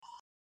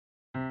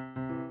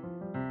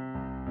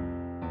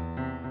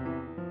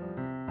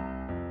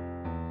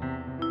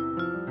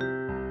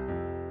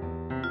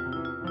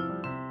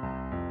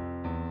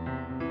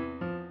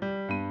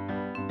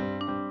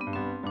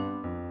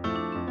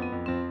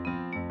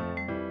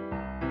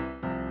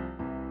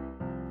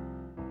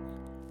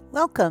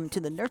Welcome to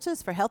the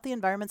Nurses for Healthy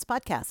Environments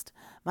podcast.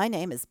 My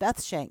name is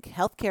Beth Schenk,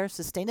 Healthcare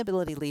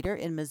Sustainability Leader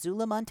in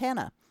Missoula,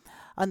 Montana.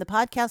 On the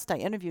podcast, I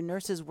interview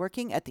nurses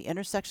working at the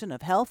intersection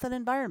of health and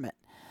environment.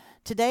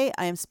 Today,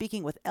 I am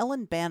speaking with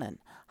Ellen Bannon,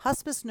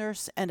 hospice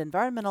nurse and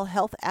environmental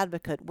health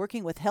advocate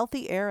working with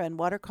Healthy Air and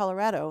Water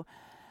Colorado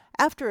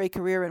after a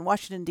career in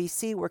Washington,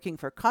 D.C., working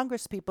for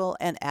congresspeople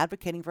and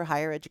advocating for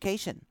higher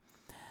education.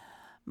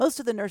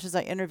 Most of the nurses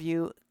I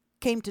interview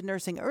came to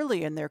nursing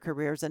early in their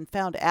careers and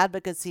found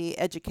advocacy,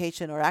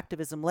 education, or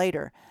activism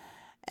later.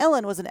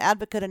 Ellen was an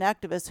advocate and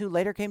activist who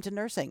later came to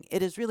nursing.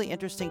 It is really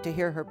interesting to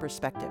hear her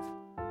perspective.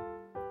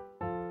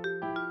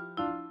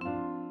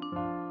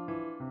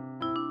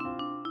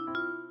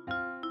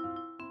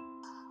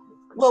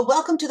 Well,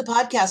 welcome to the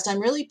podcast. I'm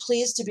really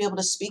pleased to be able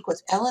to speak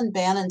with Ellen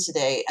Bannon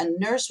today, a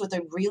nurse with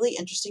a really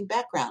interesting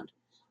background.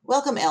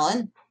 Welcome,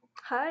 Ellen.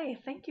 Hi,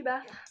 thank you,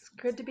 Beth. It's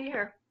good to be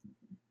here.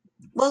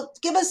 Well,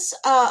 give us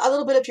a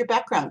little bit of your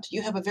background.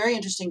 You have a very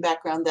interesting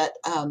background that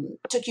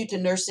took you to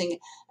nursing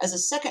as a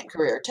second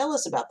career. Tell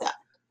us about that.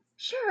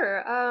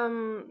 Sure.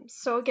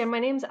 So again, my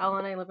name's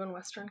Ellen. I live in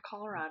Western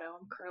Colorado.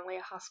 I'm currently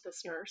a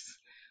hospice nurse.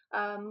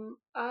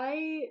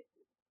 I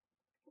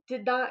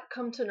did not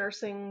come to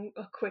nursing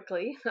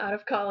quickly out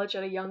of college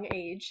at a young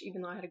age,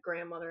 even though I had a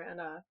grandmother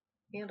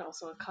and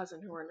also a cousin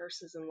who were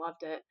nurses and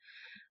loved it.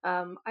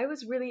 I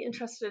was really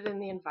interested in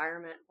the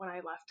environment when I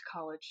left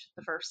college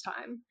the first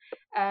time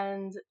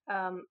and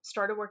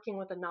started working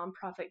with a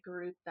nonprofit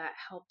group that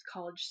helped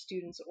college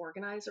students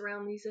organize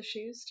around these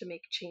issues to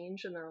make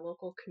change in their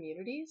local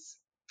communities.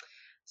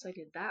 So I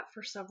did that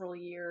for several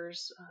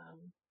years,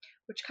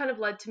 which kind of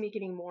led to me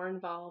getting more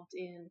involved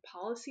in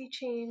policy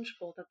change,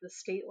 both at the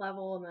state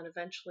level, and then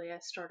eventually I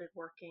started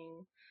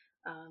working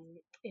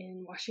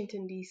in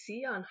Washington,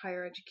 D.C. on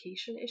higher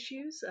education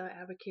issues,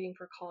 advocating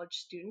for college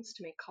students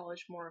to make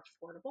college more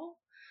affordable.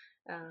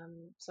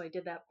 So I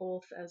did that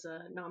both as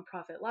a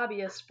nonprofit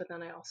lobbyist, but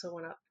then I also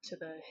went up to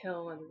the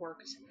Hill and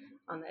worked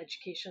on the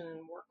Education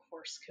and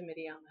Workforce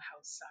Committee on the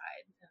House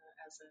side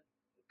as a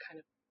kind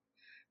of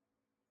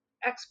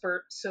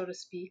expert, so to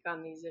speak,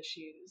 on these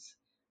issues.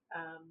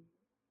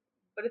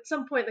 But at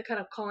some point, the kind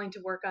of calling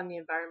to work on the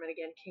environment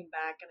again came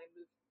back, and I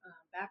moved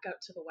back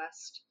out to the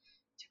West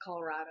to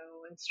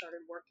Colorado and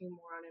started working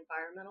more on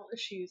environmental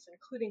issues,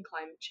 including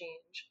climate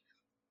change.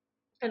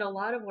 And a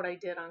lot of what I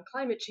did on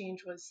climate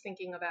change was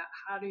thinking about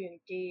how to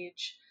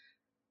engage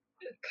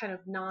kind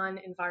of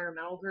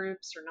non-environmental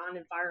groups or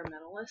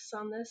non-environmentalists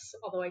on this,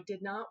 although I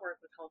did not work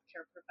with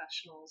healthcare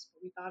professionals,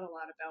 but we thought a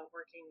lot about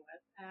working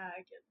with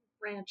ag and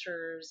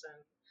ranchers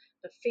and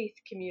the faith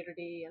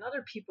community and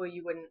other people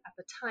you wouldn't at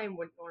the time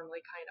would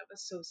normally kind of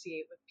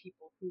associate with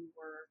people who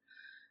were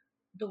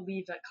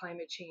believe that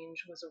climate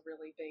change was a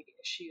really big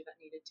issue that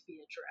needed to be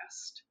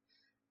addressed.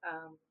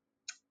 Um,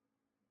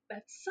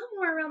 but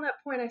somewhere around that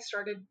point, I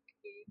didn't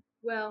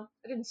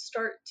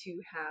start to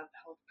have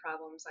health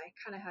problems. I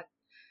kind of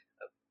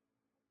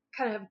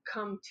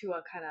come to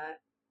a kind of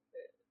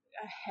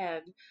a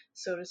head,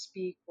 so to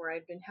speak, where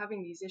I'd been having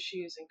these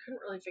issues and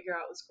couldn't really figure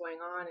out what's going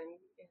on, and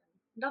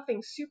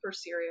nothing super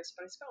serious,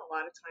 but I spent a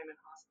lot of time in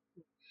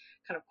hospital,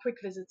 kind of quick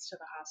visits to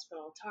the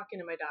hospital,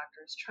 talking to my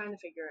doctors, trying to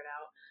figure it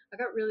out. I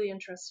got really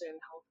interested in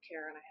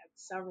healthcare, and I had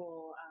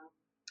several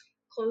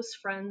close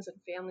friends and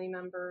family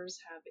members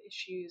have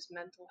issues,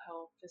 mental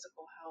health,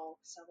 physical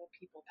health. Several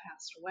people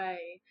passed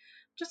away.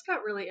 Just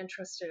got really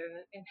interested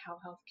in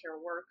how healthcare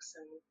works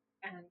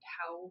and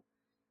how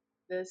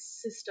the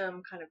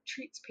system kind of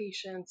treats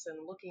patients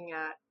and looking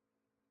at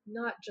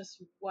not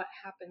just what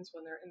happens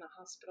when they're in the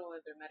hospital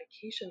or their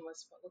medication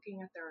list, but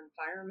looking at their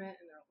environment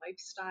and their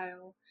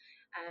lifestyle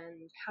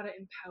and how to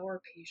empower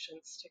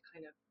patients to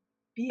kind of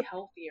be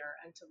healthier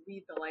and to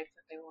lead the life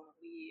that they want to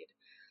lead.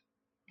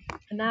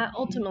 And that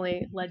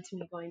ultimately led to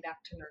me going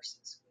back to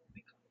nursing school and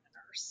becoming a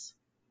nurse.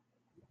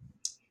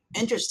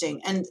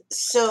 Interesting. And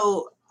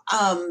so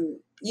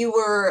you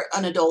were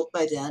an adult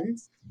by then.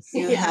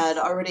 You Yes. had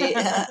already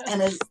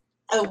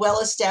a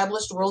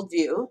well-established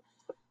worldview,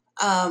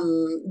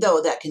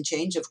 though that can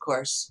change, of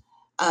course.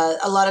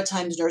 A lot of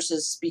times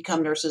nurses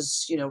become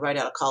nurses, right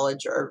out of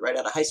college or right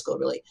out of high school,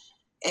 really,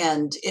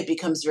 and it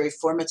becomes very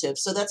formative.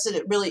 So that's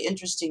a really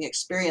interesting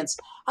experience.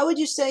 How would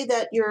you say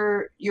that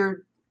your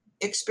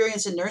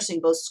experience in nursing,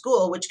 both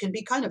school, which can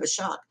be kind of a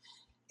shock,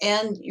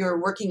 and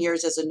your working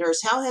years as a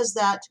nurse, how has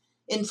that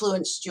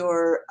influenced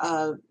your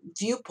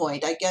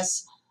viewpoint, I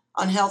guess,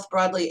 on health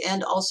broadly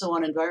and also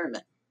on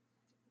environment?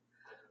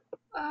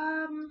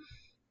 Um,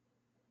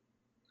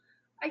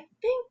 I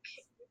think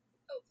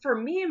for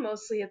me,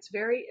 mostly, it's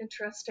very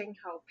interesting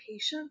how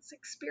patients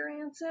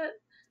experience it.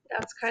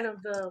 That's kind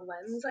of the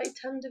lens I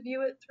tend to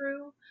view it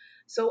through.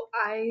 So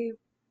I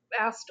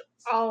asked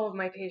all of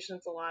my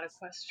patients a lot of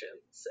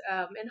questions.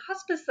 In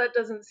hospice, that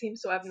doesn't seem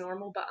so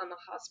abnormal, but on the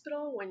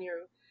hospital, when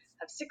you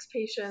have 6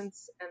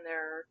 patients and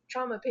they're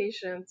trauma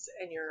patients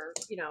and you're,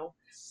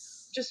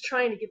 just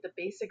trying to get the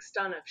basics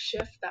done of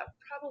shift that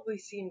probably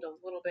seemed a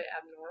little bit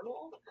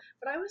abnormal.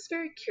 But I was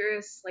very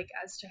curious, like,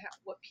 as to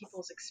what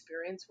people's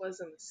experience was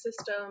in the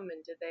system,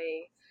 and did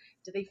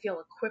they feel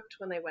equipped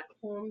when they went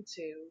home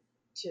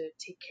to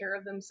take care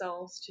of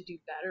themselves, to do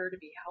better, to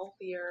be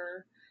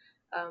healthier.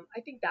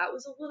 I think that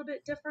was a little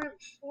bit different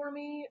for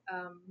me.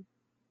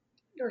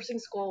 Nursing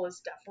school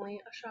was definitely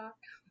a shock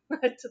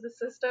to the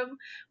system,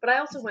 but I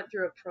also went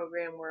through a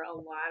program where a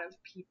lot of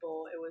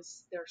people, it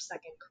was their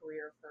second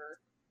career for,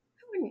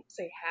 I wouldn't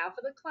say half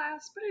of the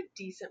class, but a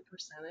decent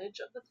percentage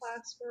of the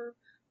class were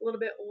a little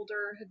bit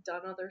older, had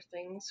done other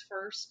things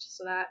first.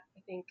 So that,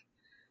 I think,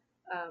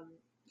 um,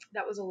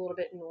 that was a little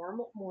bit more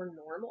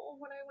normal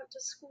when I went to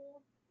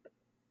school.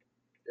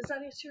 Does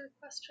that answer your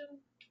question?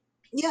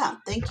 Yeah,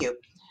 thank you.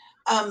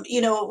 I'll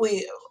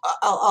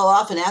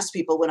often ask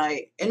people when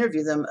I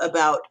interview them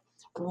about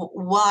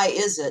why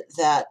is it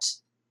that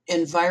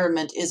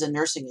environment is a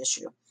nursing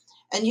issue,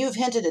 and you've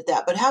hinted at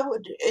that. But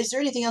is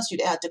there anything else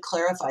you'd add to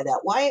clarify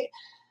that? Why,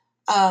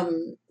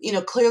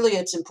 clearly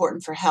it's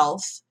important for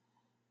health,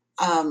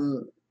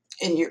 um,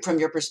 from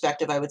your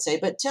perspective, I would say.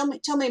 But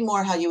tell me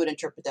more how you would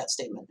interpret that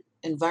statement.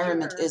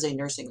 Environment Sure. is a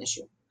nursing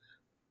issue.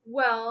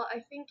 Well,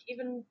 I think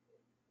even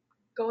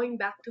going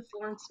back to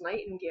Florence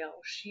Nightingale,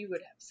 she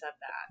would have said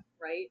that,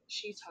 right?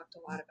 She talked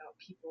a lot about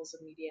people's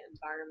immediate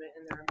environment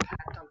and their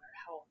impact on their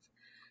health.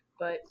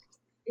 But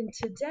in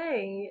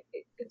today,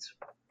 it's,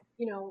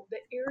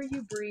 the air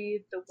you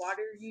breathe, the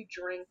water you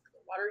drink,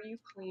 the water you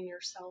clean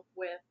yourself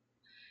with,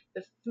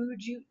 the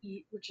food you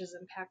eat, which is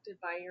impacted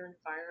by your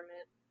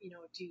environment.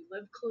 Do you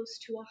live close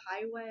to a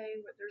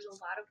highway where there's a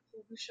lot of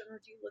pollution, or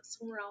do you live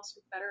somewhere else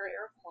with better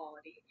air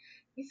quality?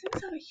 These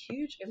things have a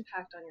huge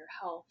impact on your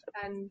health.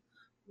 And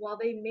while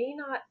they may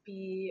not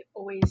be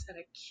always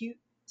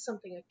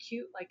something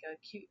acute, like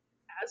acute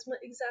asthma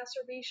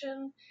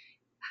exacerbation,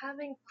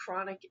 having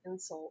chronic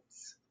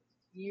insults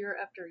year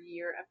after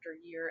year after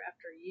year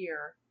after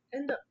year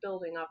end up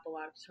building up a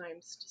lot of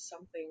times to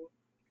something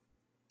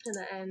in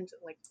the end,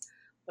 like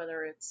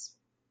whether it's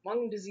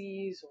lung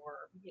disease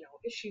or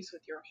issues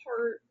with your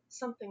heart,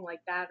 something like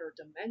that, or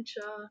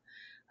dementia.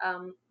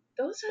 Um,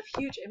 those have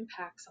huge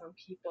impacts on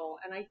people,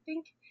 and I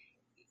think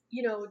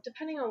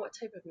depending on what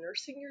type of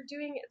nursing you're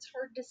doing, it's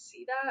hard to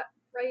see that,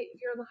 right? If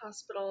you're in the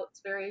hospital,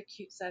 it's very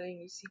acute setting.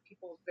 You see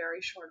people a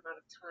very short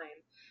amount of time.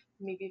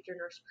 Maybe if you're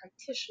a nurse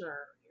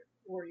practitioner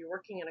or you're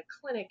working in a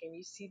clinic and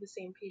you see the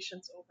same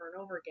patients over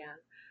and over again,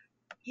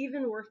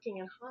 even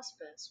working in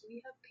hospice,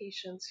 we have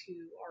patients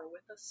who are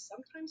with us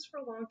sometimes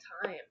for a long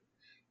time.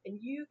 And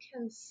you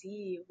can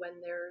see when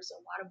there's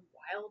a lot of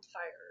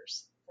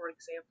wildfires, for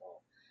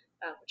example,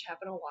 which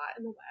happen a lot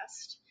in the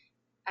West.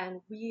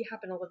 And we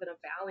happen to live in a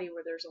valley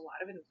where there's a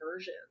lot of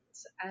inversions.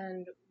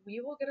 And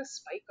we will get a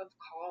spike of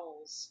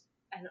calls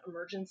and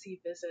emergency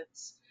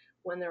visits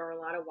when there are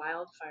a lot of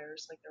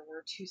wildfires, like there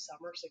were 2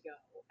 summers ago.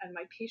 And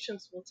my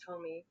patients will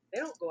tell me they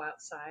don't go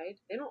outside,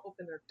 they don't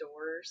open their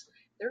doors,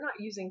 they're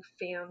not using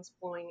fans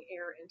blowing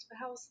air into the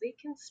house. They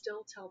can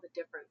still tell the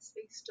difference.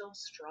 They still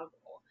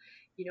struggle.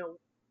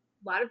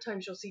 A lot of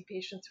times you'll see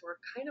patients who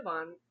are kind of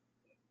on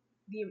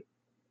the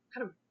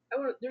kind of,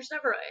 there's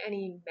never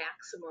any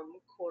maximum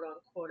quote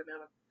unquote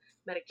amount of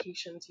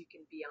medications you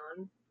can be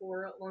on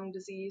for lung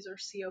disease or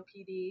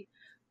COPD,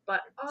 but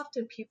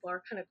often people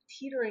are kind of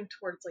teetering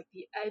towards like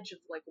the edge of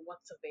like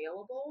what's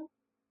available.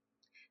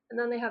 And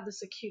then they have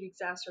this acute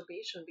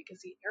exacerbation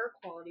because the air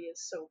quality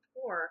is so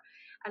poor.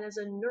 And as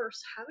a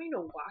nurse, having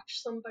to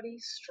watch somebody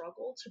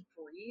struggle to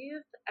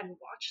breathe and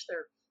watch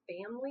their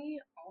family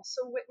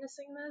also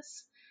witnessing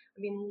this, I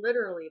mean,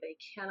 literally, they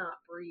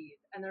cannot breathe.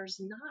 And there's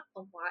not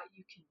a lot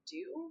you can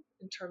do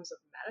in terms of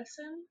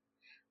medicine.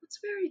 It's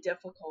very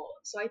difficult.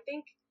 So I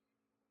think,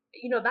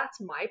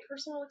 that's my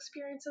personal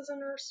experience as a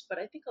nurse, but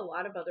I think a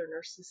lot of other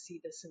nurses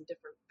see this in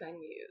different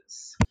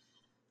venues.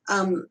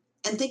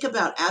 And think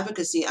about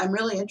advocacy. I'm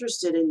really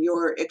interested in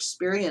your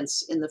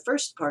experience in the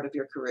first part of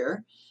your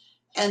career.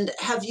 And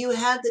have you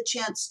had the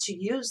chance to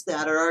use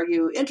that, or are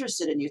you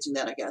interested in using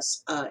that, I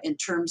guess, in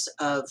terms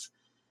of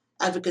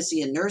advocacy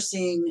in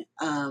nursing,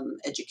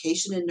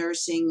 education in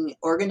nursing,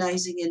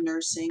 organizing in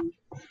nursing?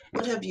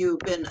 What have you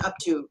been up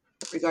to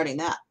regarding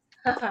that?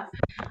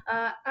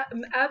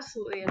 I'm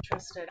absolutely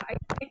interested. I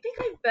think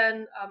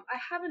I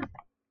haven't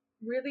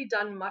really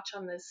done much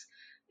on this,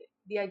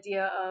 the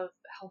idea of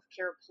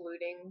healthcare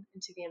polluting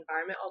into the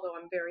environment, although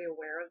I'm very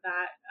aware of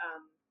that.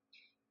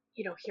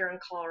 Here in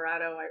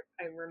Colorado,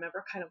 I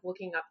remember kind of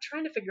looking up,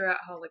 trying to figure out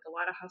how like a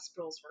lot of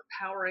hospitals were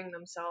powering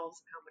themselves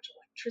and how much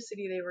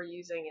electricity they were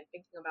using and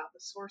thinking about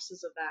the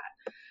sources of that.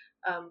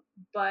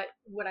 But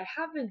what I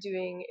have been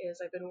doing is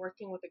I've been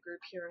working with a group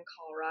here in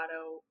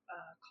Colorado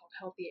called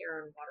Healthy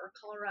Air and Water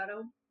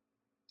Colorado.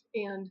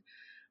 And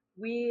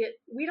we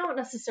don't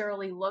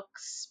necessarily look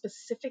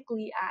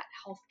specifically at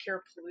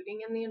healthcare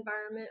polluting in the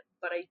environment,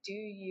 but I do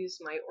use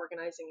my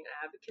organizing and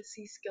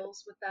advocacy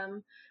skills with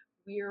them.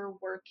 We're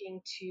working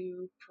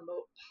to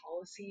promote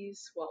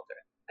policies. Well,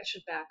 I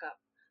should back up.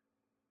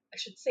 I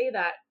should say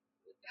that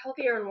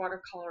Healthy Air and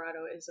Water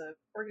Colorado is an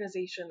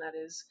organization that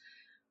is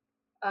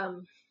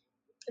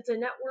It's a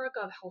network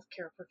of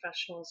healthcare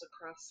professionals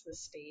across the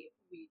state.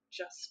 We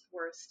just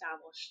were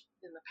established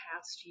in the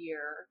past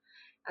year,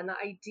 and the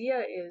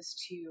idea is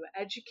to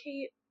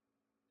educate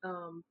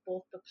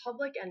both the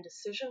public and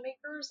decision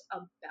makers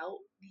about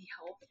the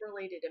health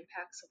related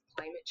impacts of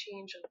climate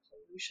change and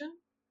pollution.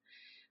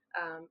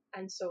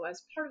 And so,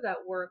 as part of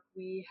that work,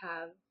 we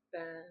have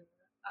been,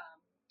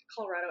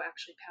 Colorado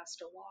actually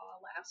passed a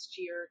law last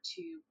year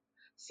to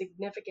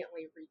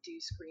significantly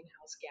reduce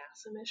greenhouse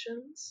gas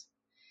emissions.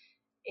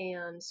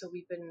 And so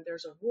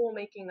there's a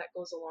rulemaking that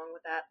goes along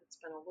with that that's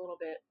been a little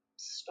bit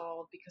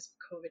stalled because of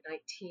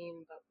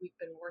COVID-19, but we've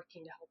been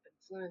working to help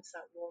influence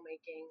that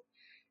rulemaking.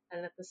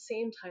 And at the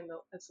same time,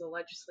 though, as the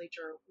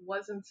legislature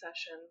was in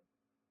session,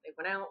 they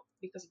went out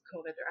because of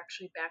COVID. They're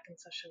actually back in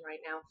session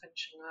right now,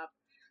 finishing up.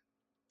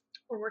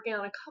 We're working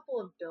on a couple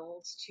of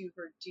bills to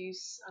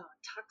reduce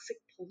toxic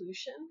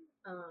pollution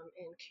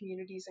in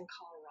communities in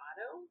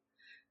Colorado.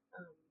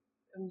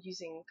 I'm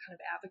using kind of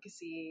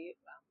advocacy,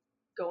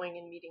 going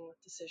and meeting with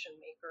decision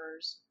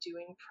makers,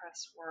 doing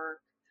press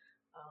work,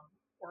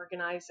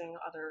 organizing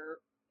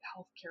other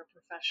healthcare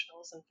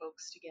professionals and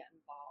folks to get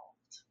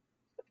involved.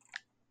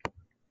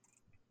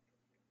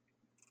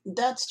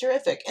 That's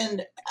terrific.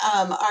 And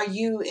are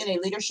you in a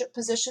leadership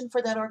position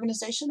for that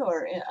organization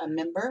or a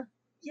member?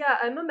 Yeah,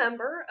 I'm a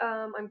member.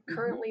 I'm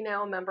currently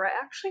now a member. I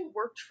actually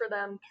worked for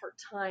them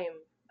part-time,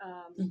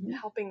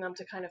 helping them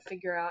to kind of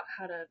figure out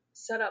how to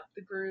set up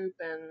the group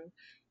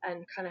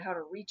and kind of how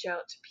to reach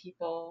out to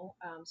people.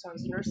 So I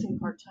was nursing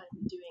part-time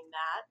and doing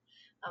that.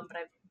 But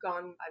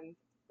I'm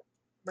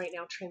right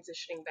now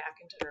transitioning back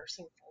into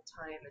nursing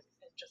full-time and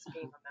just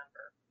being a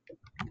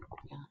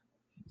member.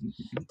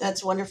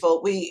 That's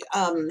wonderful. We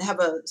have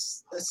a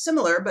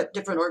similar but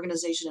different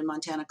organization in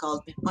Montana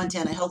called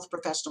Montana Health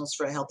Professionals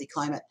for a Healthy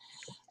Climate.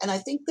 And I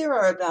think there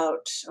are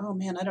about,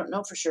 I don't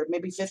know for sure,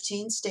 maybe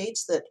 15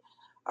 states that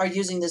are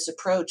using this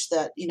approach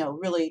that,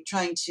 really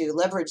trying to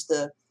leverage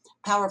the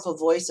powerful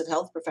voice of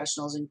health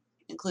professionals,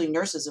 including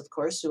nurses, of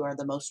course, who are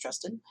the most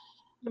trusted,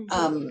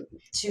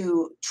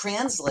 to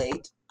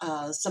translate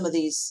some of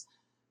these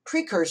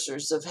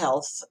precursors of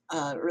health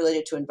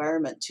related to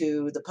environment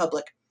to the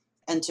public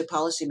and to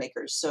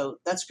policymakers. So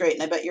that's great.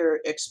 And I bet your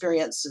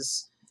experience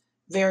is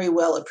very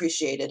well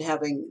appreciated,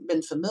 having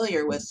been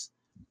familiar with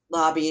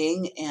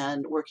lobbying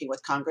and working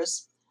with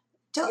Congress.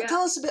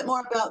 Tell us a bit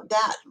more about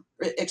that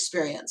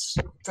experience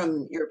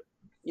from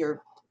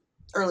your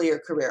earlier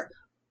career.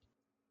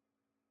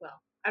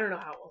 Well, I don't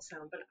know how it will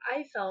sound, but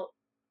I felt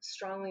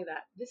strongly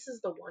that this is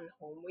the one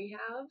home we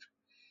have.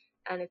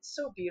 And it's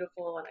so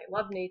beautiful, and I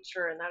love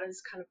nature, and that is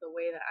kind of the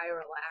way that I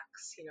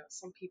relax.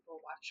 Some people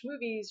watch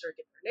movies or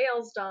get their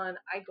nails done.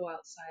 I go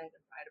outside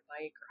and ride a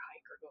bike or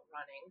hike or go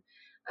running,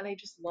 and I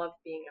just love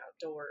being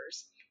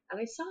outdoors. And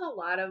I saw a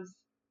lot of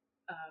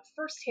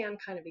firsthand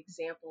kind of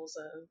examples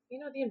of, the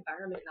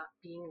environment not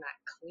being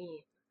that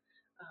clean.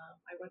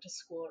 I went to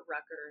school at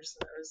Rutgers,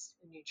 and I was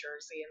in New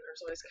Jersey, and there's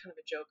always kind of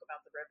a joke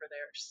about the river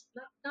there, just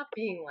not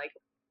being like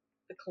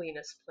the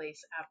cleanest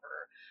place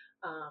ever.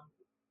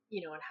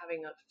 And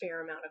having a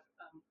fair amount of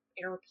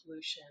air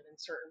pollution in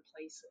certain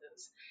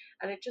places.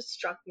 And it just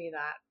struck me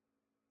that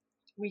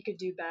we could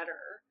do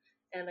better.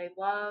 And I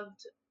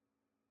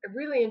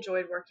really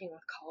enjoyed working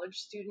with college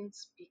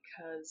students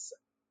because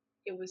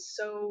it was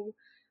so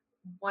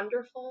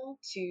wonderful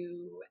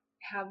to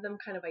have them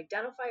kind of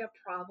identify a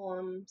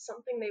problem,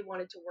 something they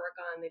wanted to work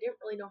on. They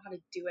didn't really know how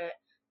to do it,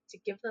 to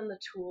give them the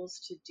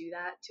tools to do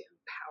that, to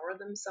empower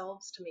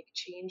themselves to make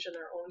change in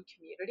their own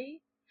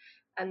community.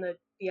 And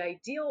the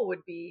ideal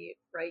would be,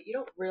 right, you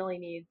don't really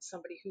need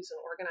somebody who's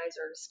an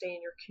organizer to stay in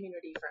your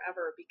community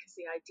forever, because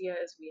the idea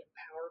is we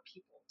empower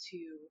people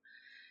to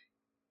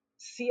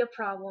see a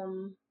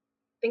problem,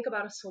 think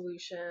about a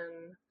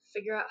solution,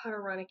 figure out how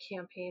to run a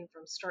campaign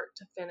from start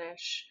to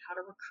finish, how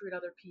to recruit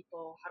other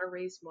people, how to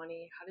raise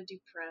money, how to do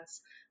press,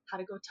 how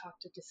to go talk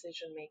to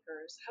decision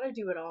makers, how to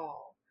do it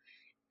all.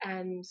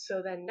 And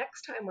so then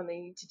next time when they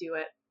need to do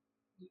it,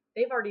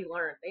 they've already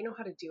learned, they know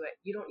how to do it.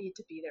 You don't need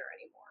to be there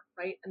anymore,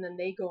 right? And then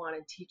they go on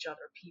and teach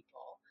other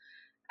people.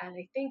 And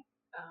I think,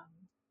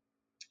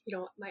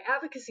 my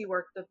advocacy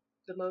work,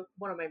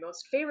 one of my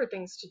most favorite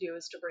things to do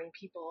is to bring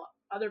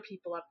other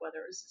people up,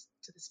 whether it was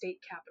to the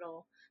state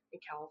capitol in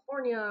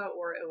California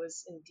or it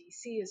was in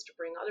DC, is to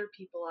bring other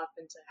people up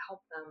and to help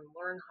them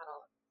learn how to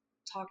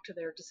talk to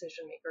their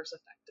decision makers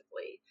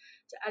effectively,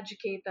 to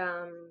educate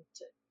them,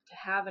 to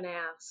have an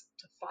ask,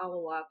 to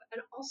follow up,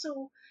 and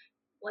also,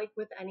 like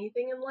with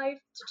anything in life,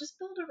 to just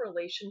build a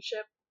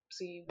relationship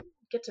so you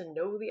get to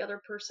know the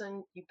other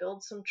person, you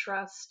build some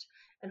trust,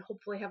 and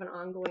hopefully have an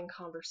ongoing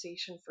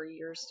conversation for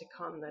years to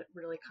come that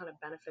really kind of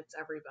benefits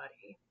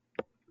everybody.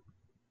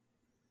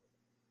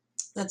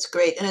 That's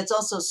great. And it's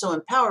also so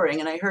empowering.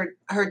 And I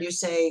heard you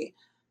say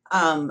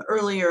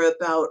earlier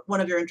about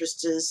one of your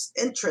interests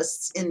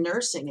in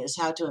nursing is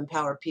how to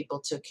empower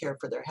people to care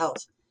for their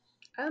health.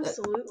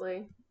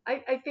 Absolutely.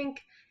 I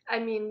think,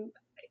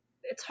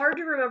 it's hard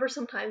to remember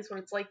sometimes what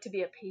it's like to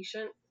be a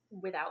patient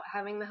without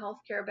having the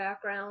healthcare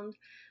background,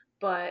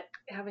 But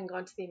having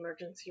gone to the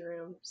emergency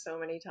room so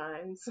many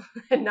times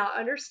and not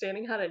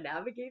understanding how to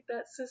navigate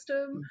that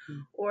system,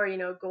 Mhm. or,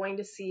 going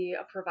to see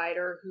a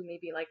provider who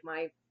maybe like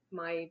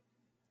my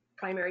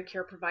primary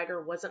care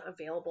provider wasn't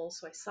available,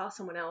 so I saw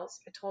someone else.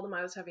 I told him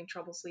I was having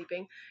trouble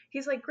sleeping.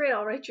 He's like, "Great,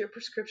 I'll write you a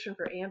prescription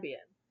for Ambien."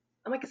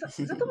 I'm like, is that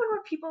the one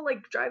where people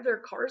like drive their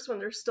cars when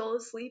they're still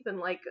asleep and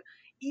like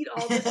eat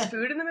all this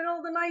food in the middle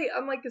of the night?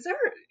 I'm like, is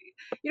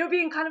there,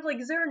 being kind of like,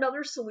 is there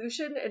another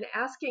solution? And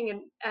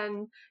asking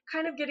and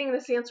kind of getting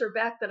this answer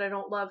back that I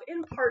don't love,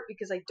 in part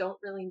because I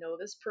don't really know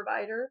this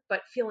provider,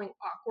 but feeling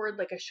awkward,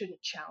 like I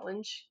shouldn't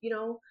challenge,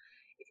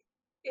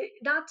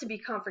 not to be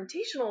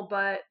confrontational,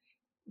 but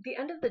at the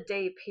end of the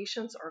day,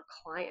 patients are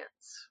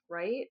clients,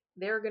 right?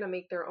 They're going to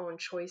make their own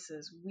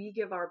choices. We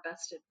give our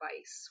best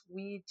advice.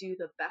 We do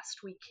the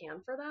best we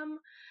can for them.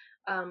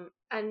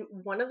 And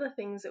one of the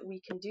things that we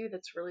can do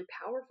that's really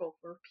powerful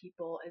for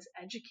people is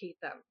educate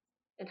them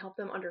and help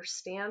them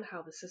understand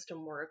how the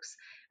system works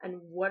and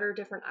what are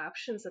different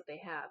options that they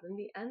have. In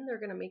the end, they're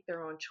going to make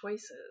their own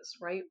choices,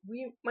 right?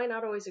 We might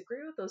not always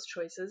agree with those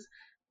choices,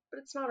 but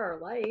it's not our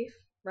life,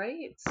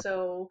 right?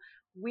 So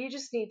we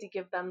just need to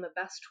give them the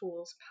best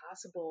tools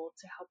possible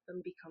to help them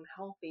become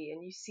healthy.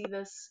 And you see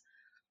this,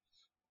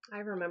 I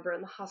remember in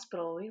the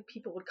hospital,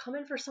 people would come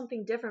in for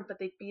something different, but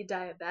they'd be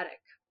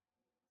diabetic.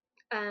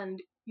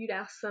 And you'd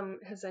ask them,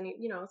 has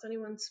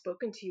anyone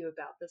spoken to you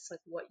about this?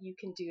 Like what you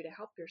can do to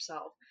help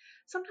yourself?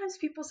 Sometimes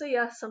people say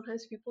yes,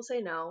 sometimes people say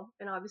no.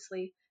 And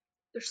obviously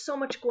there's so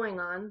much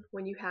going on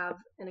when you have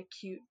an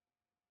acute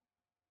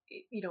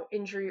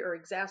injury or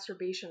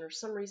exacerbation or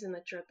some reason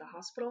that you're at the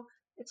hospital.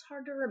 It's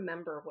hard to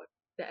remember what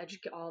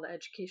all the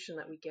education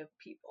that we give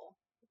people.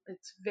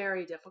 It's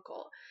very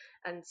difficult,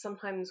 and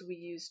sometimes we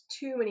use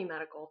too many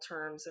medical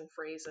terms and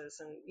phrases,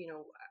 and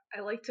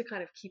I like to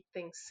kind of keep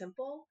things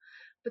simple,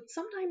 but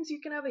sometimes you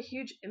can have a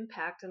huge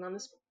impact. And on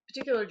this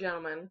particular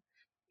gentleman,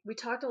 we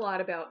talked a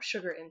lot about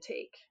sugar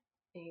intake,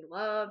 and he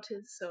loved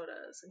his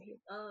sodas and he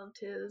loved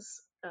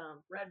his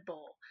Red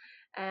Bull.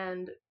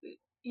 And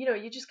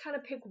you just kind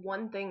of pick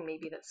one thing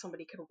maybe that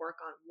somebody could work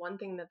on, one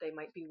thing that they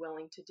might be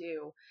willing to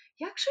do.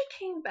 He actually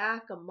came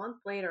back a month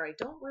later. I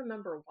don't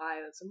remember why.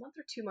 It was a month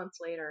or 2 months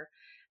later.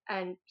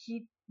 And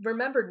he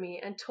remembered me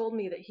and told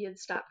me that he had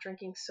stopped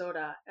drinking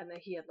soda and that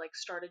he had like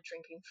started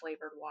drinking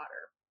flavored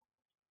water.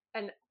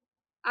 And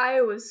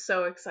I was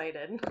so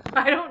excited.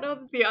 I don't know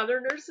if the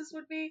other nurses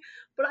would be,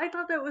 but I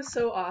thought that was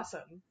so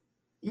awesome.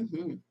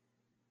 Mm-hmm.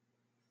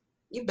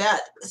 You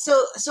bet.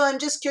 So I'm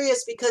just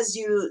curious because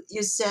you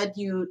said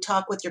you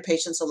talk with your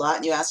patients a lot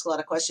and you ask a lot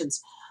of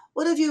questions.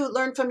 What have you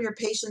learned from your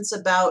patients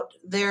about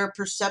their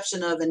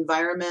perception of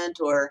environment,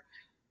 or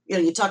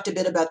you talked a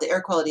bit about the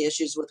air quality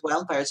issues with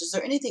wildfires. Is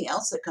there anything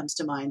else that comes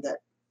to mind that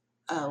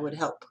would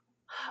help?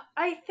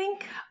 I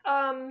think,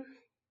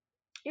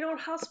 in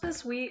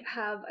hospice, we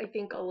have, I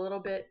think, a little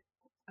bit,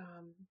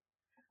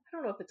 I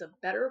don't know if it's a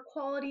better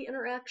quality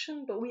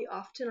interaction, but we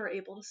often are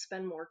able to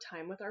spend more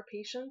time with our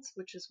patients,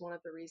 which is one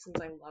of the reasons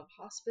I love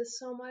hospice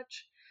so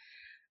much.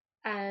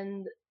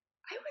 And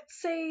I would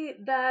say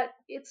that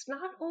it's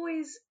not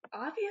always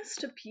obvious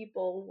to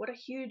people what a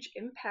huge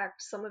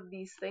impact some of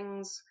these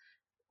things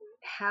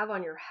have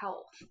on your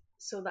health.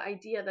 So the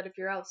idea that if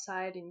you're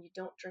outside and you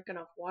don't drink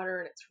enough water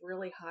and it's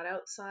really hot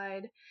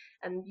outside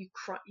and you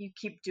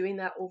keep doing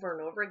that over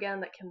and over again,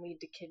 that can lead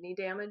to kidney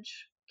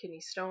damage, kidney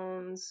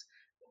stones.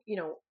 You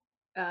know,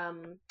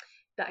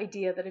 the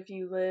idea that if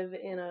you live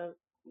in a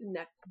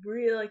neck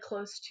really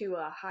close to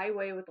a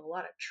highway with a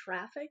lot of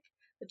traffic,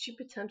 that you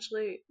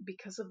potentially,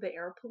 because of the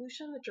air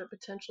pollution, that you're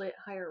potentially at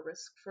higher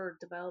risk for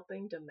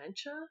developing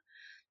dementia.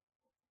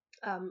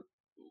 A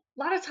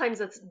lot of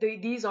times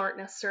these aren't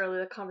necessarily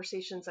the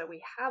conversations that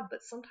we have,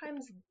 but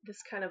sometimes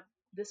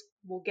this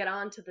will get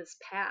onto this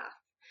path.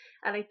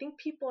 And I think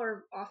people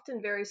are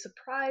often very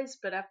surprised,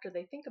 but after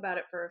they think about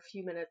it for a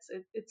few minutes,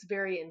 it's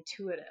very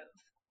intuitive.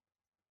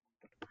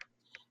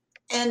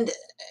 And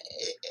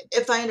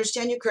if I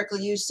understand you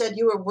correctly, you said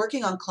you were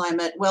working on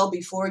climate well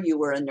before you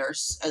were a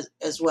nurse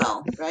as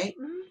well, right?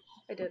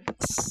 Mm-hmm. I did.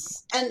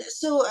 And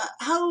so,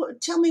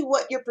 tell me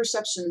what your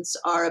perceptions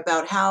are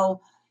about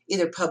how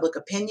either public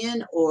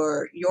opinion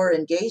or your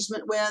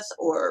engagement with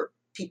or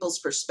people's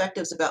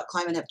perspectives about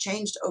climate have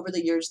changed over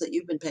the years that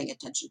you've been paying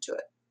attention to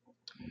it.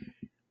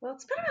 Well,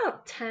 it's been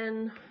about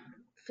 10,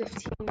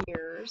 15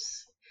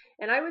 years.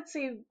 And I would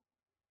say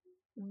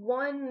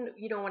when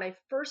I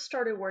first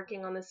started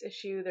working on this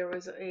issue, there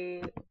was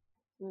a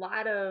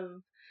lot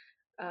of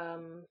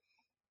um,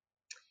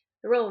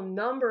 there were a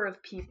number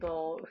of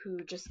people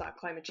who just thought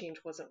climate change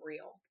wasn't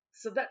real.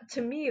 So that,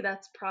 to me,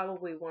 that's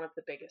probably one of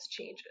the biggest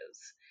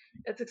changes.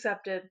 It's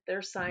accepted,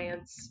 there's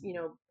science,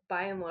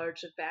 by and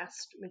large, a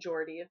vast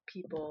majority of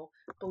people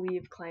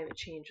believe climate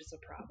change is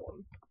a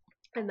problem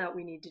and that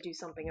we need to do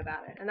something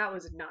about it. And that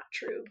was not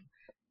true,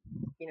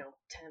 10,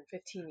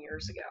 15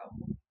 years ago.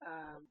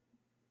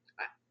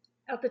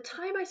 At the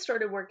time I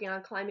started working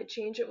on climate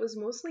change, it was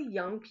mostly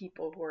young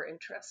people who were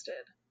interested.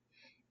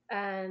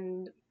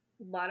 And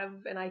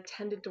I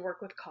tended to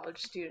work with college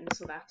students,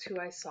 so that's who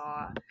I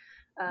saw.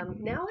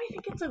 Now I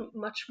think it's a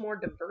much more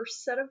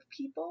diverse set of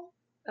people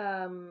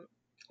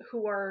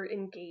who are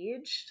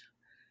engaged,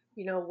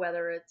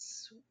 whether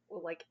it's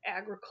like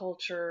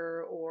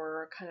agriculture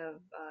or kind of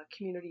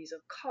communities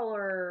of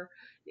color,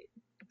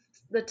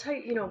 the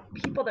type,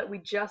 people that we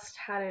just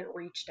hadn't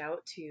reached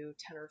out to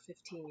 10 or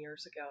 15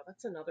 years ago.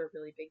 That's another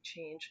really big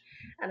change.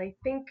 And I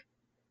think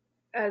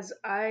as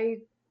I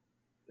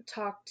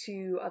talk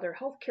to other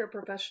healthcare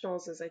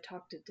professionals, as I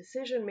talk to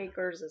decision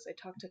makers, as I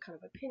talk to kind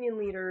of opinion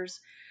leaders,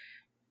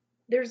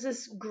 there's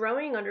this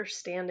growing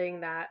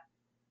understanding that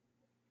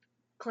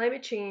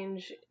climate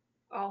change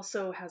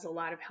also has a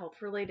lot of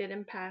health related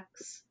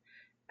impacts.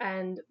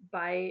 And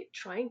by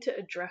trying to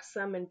address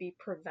them and be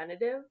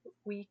preventative,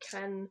 we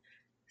can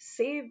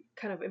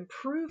kind of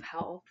improve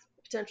health,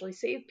 potentially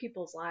save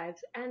people's lives,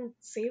 and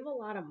save a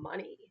lot of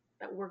money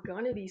that we're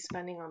going to be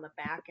spending on the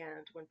back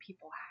end when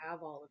people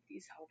have all of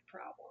these health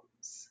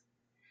problems.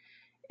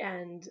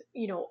 And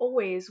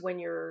always when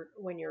you're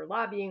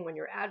lobbying, when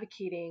you're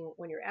advocating,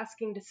 when you're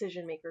asking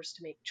decision makers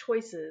to make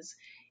choices,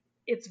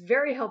 it's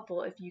very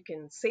helpful if you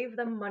can save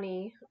them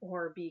money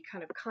or be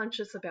kind of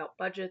conscious about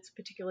budgets,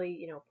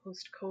 particularly,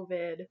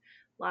 post-COVID. A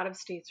lot of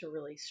states are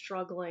really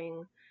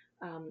struggling.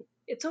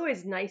 It's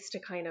always nice to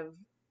kind of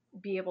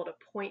be able to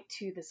point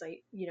to this,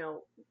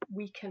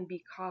 we can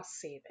be cost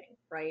saving,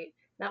 right?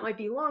 That might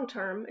be long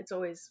term. It's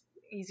always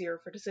easier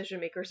for decision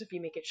makers if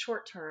you make it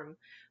short term,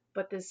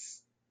 but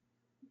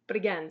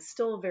again,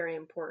 still a very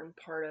important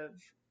part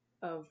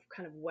of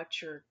kind of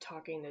what you're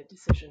talking to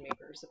decision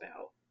makers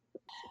about.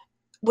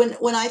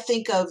 When I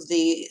think of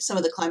some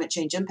of the climate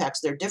change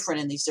impacts, they're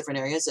different in these different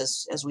areas,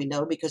 as we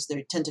know, because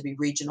they tend to be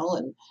regional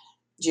and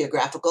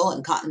geographical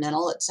and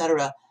continental, et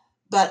cetera.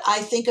 But I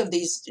think of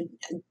these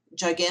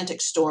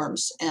gigantic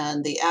storms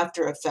and the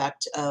after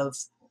effect of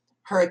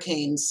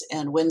hurricanes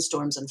and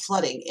windstorms and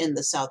flooding in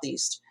the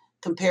Southeast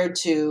compared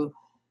to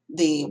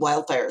the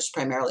wildfires,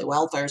 primarily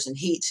wildfires and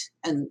heat,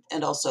 and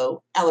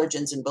also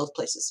allergens in both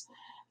places.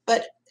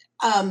 But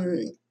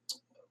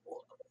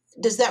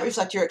does that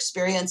reflect your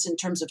experience in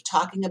terms of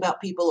talking about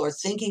people or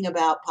thinking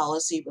about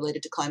policy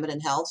related to climate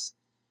and health?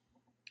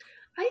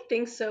 I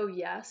think so,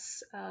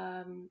 yes.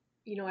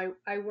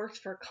 I worked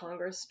for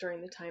Congress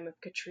during the time of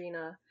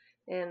Katrina,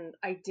 and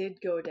I did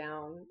go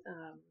down.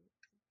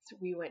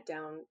 We went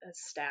down as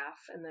staff,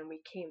 and then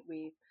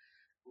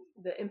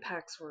the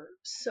impacts were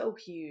so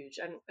huge.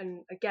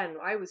 And again,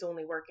 I was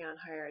only working on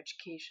higher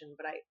education,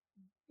 but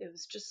it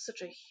was just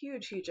such a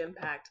huge, huge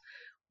impact.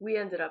 We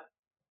ended up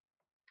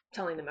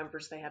telling the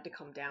members they had to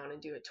come down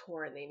and do a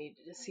tour, and they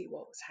needed to see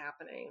what was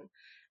happening.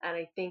 And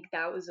I think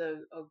that was a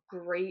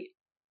great,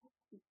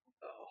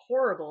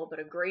 horrible, but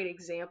a great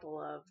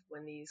example of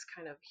when these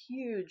kind of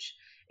huge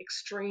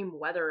extreme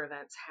weather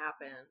events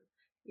happen,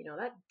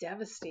 that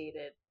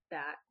devastated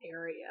that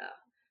area.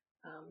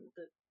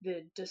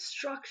 The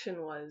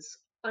destruction was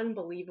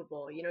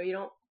unbelievable.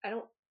 I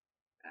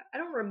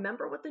don't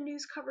remember what the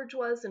news coverage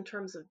was in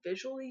terms of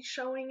visually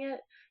showing it.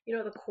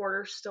 The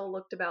quarter still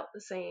looked about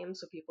the same,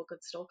 so people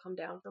could still come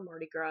down for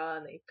Mardi Gras,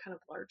 and they kind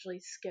of largely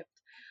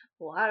skipped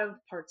a lot of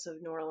parts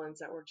of New Orleans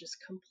that were just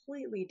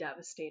completely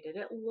devastated.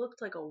 It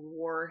looked like a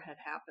war had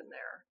happened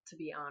there, to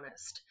be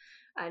honest.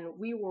 And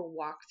we were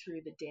walked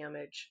through the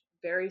damage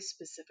very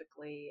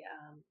specifically.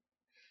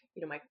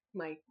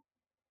 My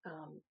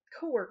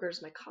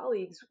coworkers, my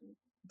colleagues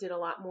did a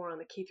lot more on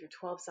the K through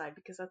 12 side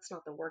because that's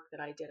not the work that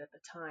I did at the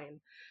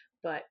time.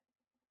 But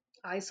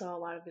I saw a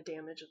lot of the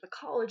damage of the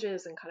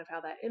colleges and kind of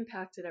how that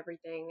impacted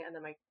everything. And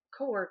then my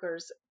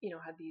coworkers,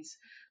 had these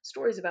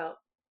stories about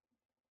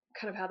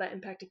kind of how that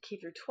impacted K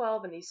through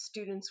 12, and these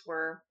students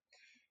were,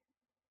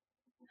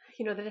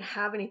 they didn't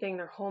have anything.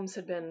 Their homes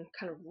had been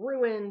kind of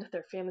ruined.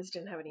 Their families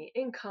didn't have any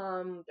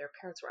income. Their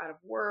parents were out of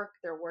work.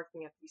 They're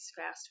working at these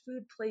fast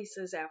food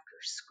places after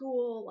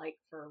school, like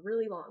for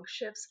really long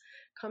shifts,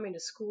 coming to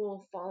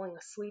school, falling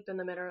asleep in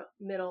the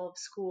middle of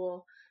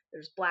school.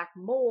 There's black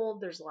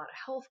mold. There's a lot of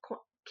health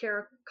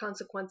care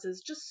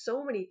consequences, just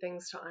so many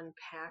things to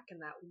unpack in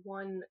that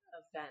one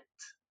event.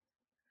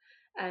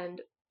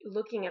 And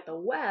looking at the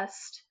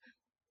West,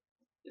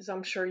 as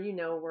I'm sure you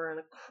know, we're in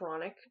a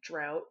chronic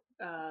drought,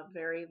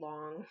 very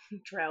long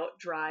drought,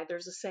 dry.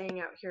 There's a saying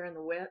out here in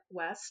the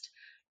West,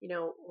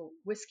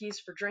 whiskey's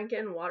for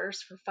drinking,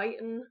 water's for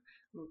fighting.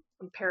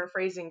 I'm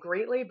paraphrasing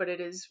greatly, but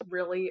it is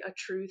really a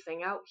true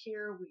thing out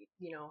here.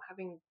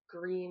 Having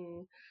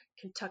green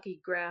Kentucky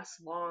grass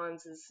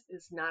lawns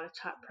is not a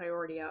top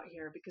priority out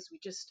here because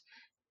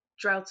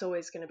drought's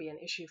always going to be an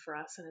issue for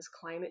us. And as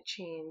climate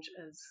change,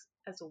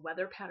 as the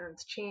weather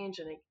patterns change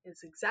and it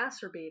is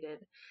exacerbated,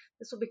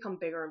 this will become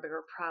bigger and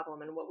bigger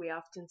problem. And what we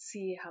often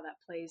see how that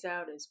plays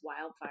out is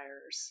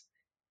wildfires,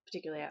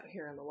 particularly out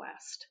here in the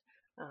West.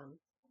 And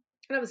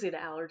obviously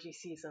the allergy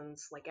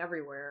seasons, like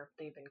everywhere,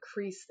 they've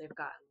increased, they've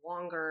gotten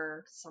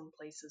longer, some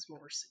places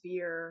more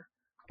severe.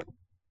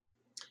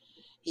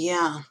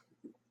 Yeah,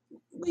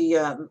 we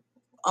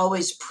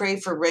always pray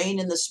for rain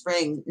in the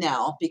spring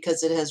now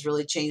because it has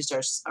really changed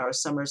our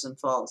summers and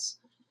falls.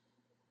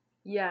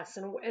 Yes,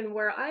 and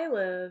where I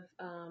live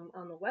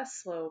on the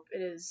west slope,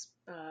 it is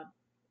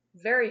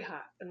very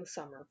hot in the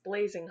summer,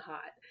 blazing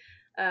hot.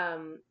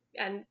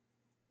 And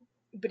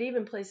but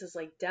even places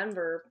like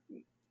Denver,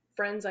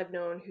 friends I've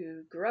known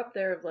who grew up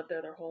there, have lived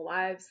there their whole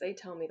lives, they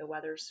tell me the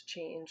weather's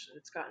changed.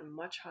 It's gotten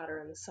much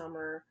hotter in the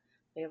summer.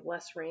 They have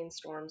less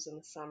rainstorms in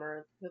the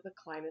summer. The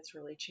climate's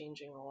really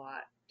changing a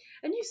lot.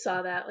 And you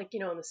saw that, like,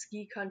 in the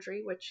ski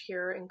country, which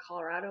here in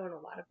Colorado and a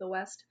lot of the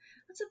West,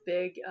 that's a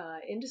big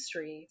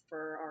industry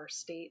for our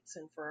states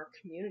and for our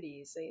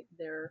communities.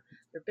 They're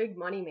big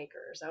money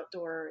makers.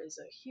 Outdoor is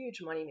a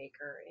huge money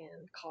maker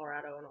in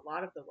Colorado and a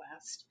lot of the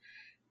West.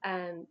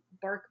 And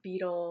bark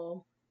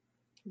beetle,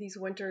 these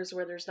winters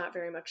where there's not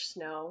very much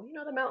snow.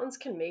 The mountains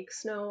can make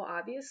snow,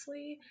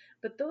 obviously,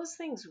 but those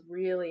things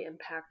really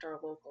impact our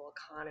local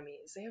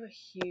economies. They have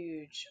a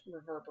huge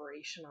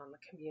reverberation on the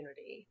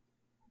community.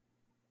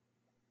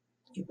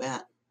 You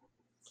bet.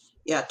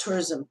 Yeah,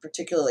 tourism,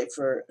 particularly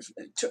for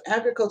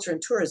agriculture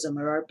and tourism,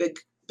 are our big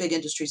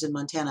industries in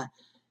Montana,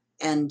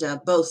 and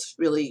both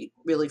really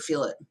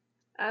feel it.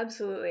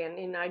 Absolutely.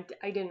 And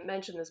I didn't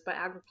mention this, but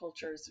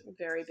agriculture is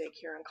very big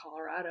here in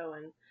Colorado.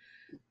 And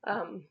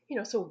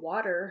so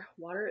water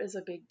is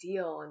a big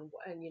deal. And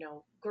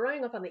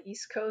growing up on the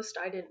East Coast,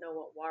 I didn't know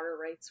what water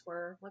rights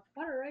were. I'm like,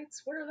 water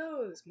rights, what are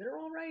those?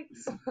 Mineral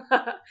rights?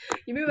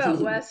 You move out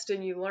west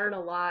and you learn a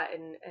lot,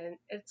 and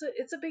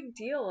it's a big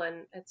deal,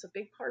 and it's a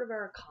big part of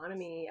our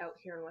economy out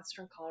here in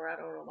Western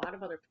Colorado and a lot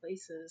of other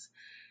places.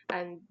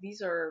 And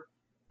these are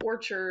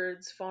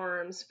orchards,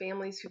 farms,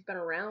 families who've been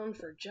around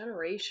for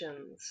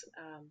generations.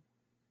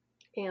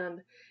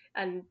 And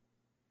and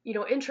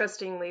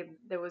interestingly,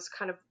 there was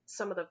kind of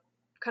some of the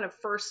kind of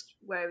first,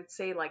 what I would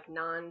say, like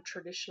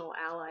non-traditional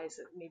allies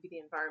that maybe the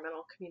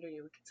environmental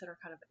community would consider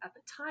kind of at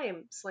the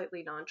time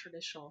slightly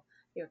non-traditional,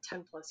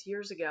 10 plus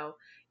years ago.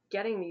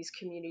 Getting these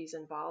communities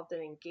involved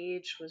and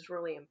engaged was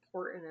really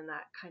important in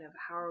that kind of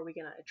how are we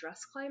going to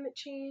address climate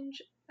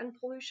change and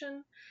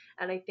pollution.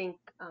 And I think,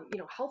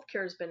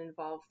 healthcare has been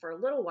involved for a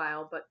little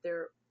while, but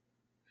there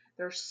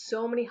are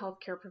so many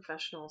healthcare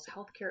professionals.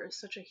 Healthcare is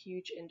such a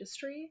huge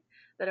industry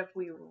that if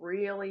we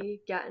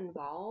really get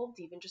involved,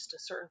 even just a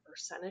certain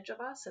percentage of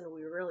us, and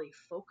we really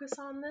focus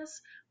on this,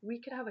 we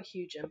could have a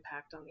huge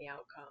impact on the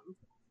outcome.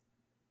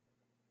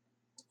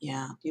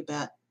 Yeah, you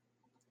bet.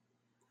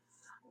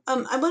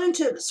 I wanted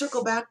to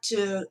circle back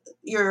to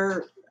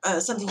your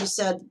something you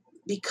said,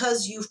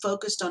 because you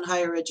focused on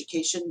higher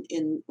education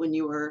in when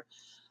you were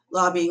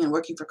lobbying and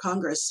working for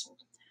Congress.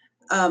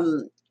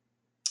 Um,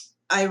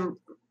 I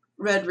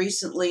read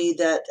recently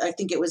that I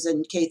think it was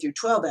in K through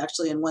 12,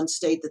 actually, in one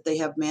state, that they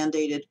have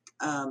mandated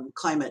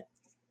climate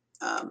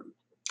um,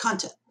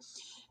 content.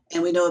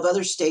 And we know of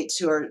other states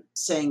who are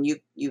saying you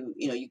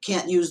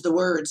can't use the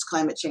words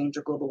climate change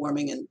or global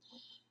warming and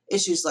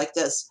issues like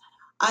this.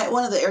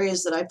 One of the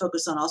areas that I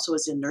focus on also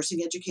is in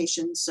nursing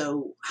education.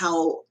 So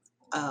how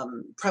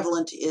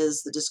prevalent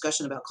is the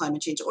discussion about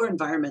climate change or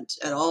environment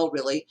at all,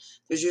 really?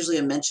 There's usually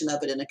a mention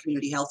of it in a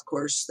community health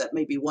course, that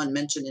may be one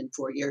mention in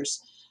 4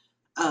 years.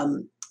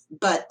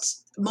 But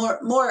more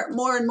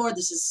and more,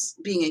 this is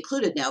being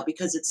included now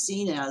because it's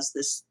seen as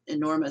this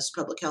enormous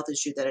public health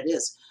issue that it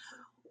is.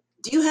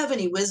 Do you have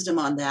any wisdom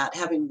on that,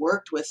 having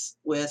worked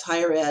with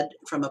higher ed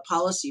from a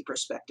policy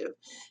perspective?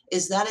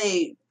 Is that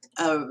a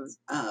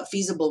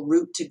feasible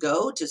route to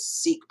go to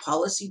seek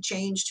policy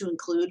change to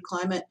include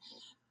climate?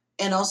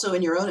 And also,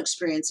 in your own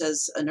experience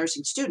as a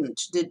nursing student,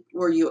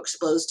 were you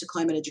exposed to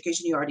climate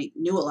education? You already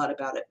knew a lot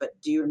about it, but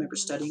do you remember Mhm.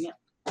 studying it?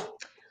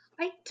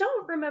 I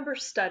don't remember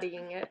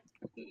studying it.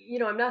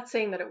 I'm not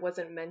saying that it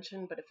wasn't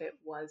mentioned, but if it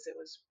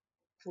was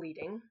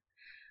fleeting.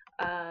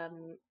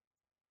 Um,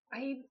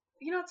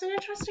 it's an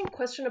interesting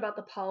question about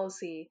the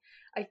policy.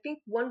 I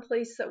think one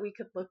place that we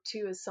could look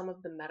to is some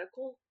of the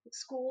medical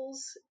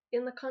schools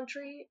in the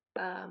country.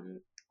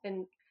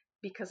 And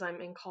because I'm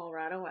in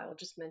Colorado, I'll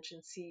just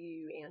mention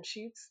CU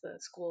Anschutz, the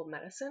School of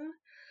Medicine.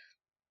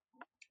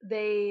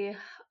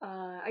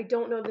 I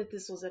don't know that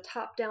this was a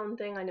top-down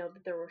thing. I know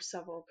that there were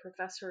several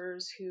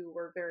professors who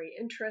were very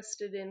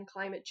interested in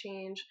climate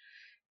change,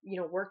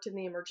 worked in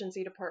the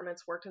emergency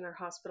departments, worked in their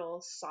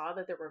hospitals, saw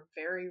that there were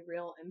very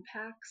real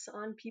impacts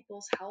on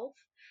people's health.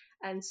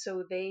 And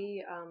so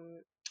a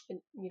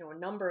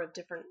number of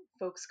different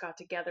folks got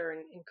together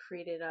and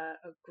created a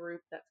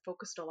group that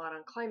focused a lot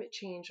on climate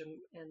change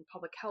and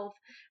public health.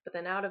 But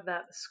then out of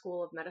that, the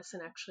School of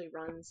Medicine actually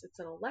it's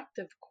an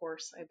elective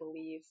course, I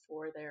believe,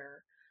 for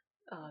their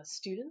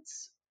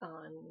students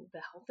on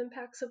the health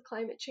impacts of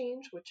climate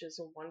change, which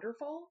is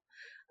wonderful.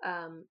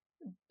 Um,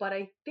 but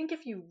I think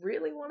if you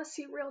really want to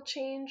see real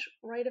change,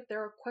 right, if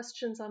there are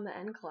questions on the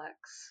NCLEX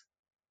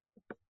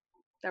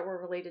that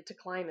were related to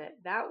climate,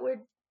 that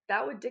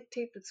would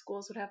dictate that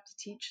schools would have to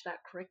teach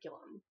that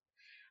curriculum.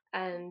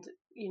 And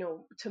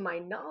to my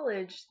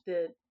knowledge,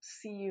 the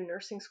CU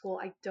nursing school,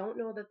 I don't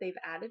know that they've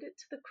added it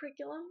to the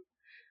curriculum.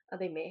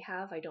 They may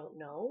have, I don't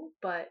know,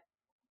 but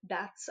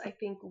that's, I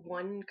think,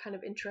 one kind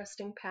of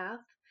interesting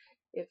path.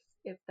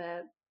 If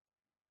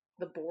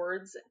the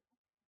boards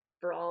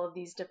for all of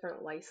these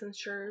different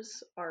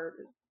licensures are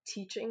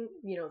teaching,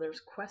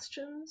 there's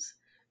questions,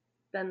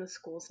 then the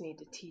schools need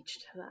to teach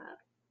to that.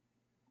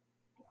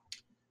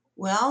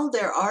 Well,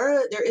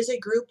 there is a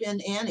group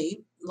in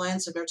Annie,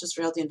 Alliance of Nurses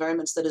for Healthy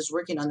Environments, that is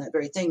working on that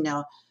very thing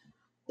now.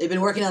 They've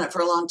been working on it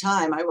for a long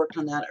time. I worked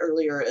on that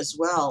earlier as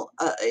well,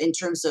 in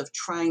terms of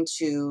trying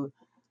to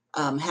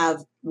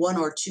have one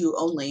or two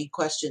only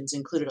questions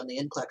included on the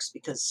NCLEX,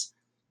 because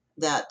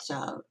that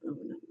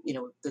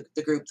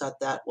the group thought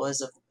that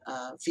was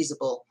a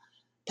feasible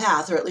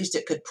path, or at least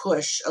it could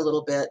push a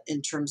little bit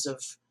in terms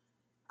of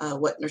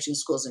what nursing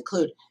schools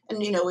include. And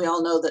we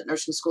all know that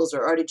nursing schools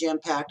are already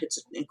jam-packed. It's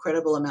an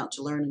incredible amount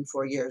to learn in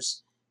 4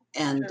 years,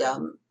 and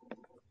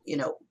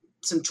Sure.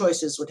 some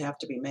choices would have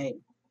to be made.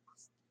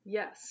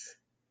 Yes.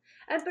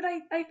 But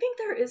I think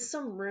there is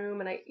some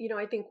room, and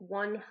I think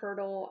one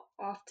hurdle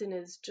often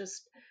is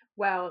just,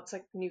 wow, it's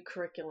like new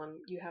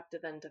curriculum you have to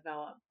then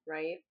develop,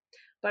 right?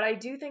 But I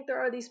do think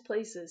there are these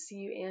places,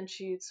 CU,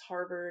 Anschutz,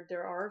 Harvard,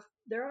 there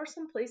are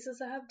some places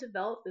that have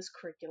developed this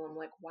curriculum.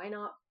 Like, why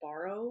not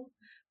borrow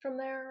from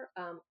there?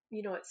 At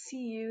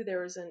CU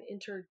there was an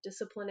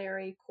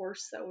interdisciplinary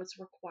course that was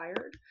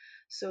required,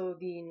 so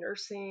the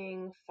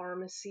nursing,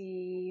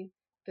 pharmacy,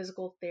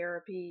 physical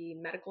therapy,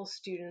 medical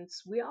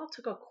students, we all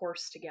took a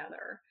course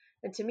together.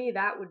 And to me,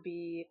 that would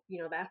be,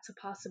 that's a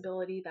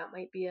possibility. That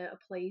might be a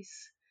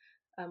place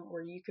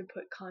where you could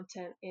put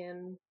content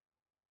in.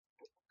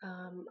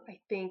 I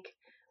think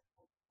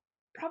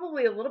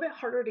probably a little bit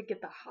harder to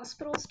get the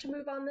hospitals to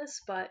move on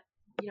this, but,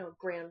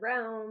 grand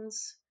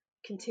rounds,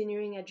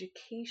 continuing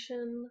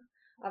education.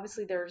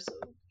 Obviously, there's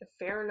a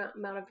fair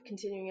amount of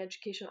continuing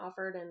education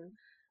offered, and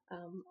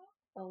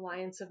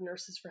Alliance of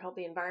Nurses for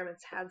Healthy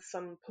Environments has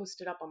some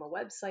posted up on the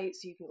website,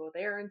 so you can go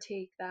there and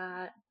take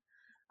that.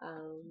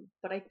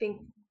 But I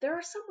think there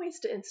are some ways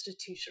to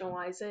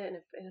institutionalize it,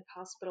 and if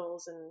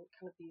hospitals and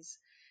kind of these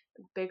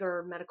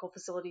bigger medical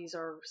facilities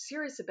are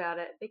serious about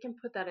it, they can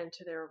put that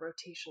into their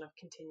rotation of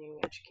continuing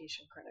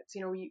education credits.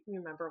 You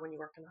remember when you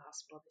work in the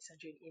hospital, they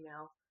send you an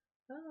email.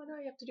 Oh, no,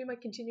 you have to do my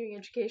continuing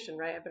education,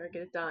 right? I better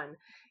get it done.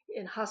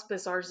 In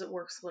hospice, ours, it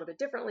works a little bit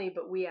differently,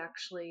 but we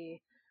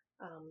actually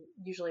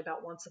usually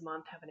about once a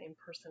month have an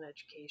in-person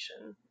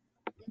education.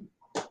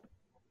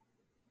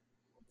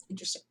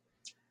 Interesting.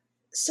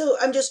 So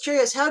I'm just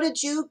curious, how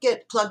did you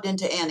get plugged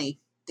into Annie,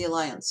 the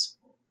Alliance?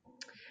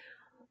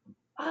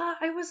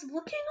 I was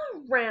looking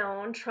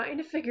around trying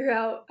to figure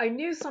out. I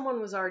knew someone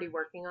was already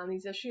working on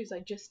these issues. I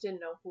just didn't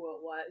know who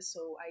it was.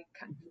 So I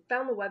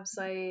found the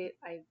website.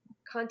 I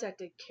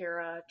contacted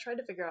Kara, tried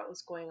to figure out what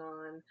was going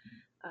on,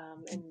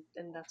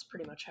 and that's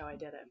pretty much how I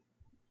did it.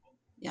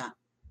 Yeah,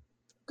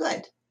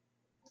 good.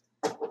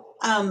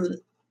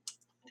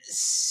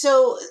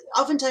 So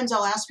oftentimes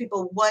I'll ask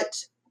people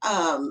what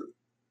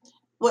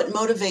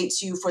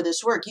motivates you for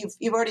this work.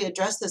 You've already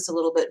addressed this a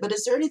little bit, but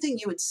is there anything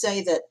you would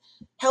say that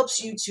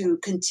helps you to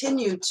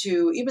continue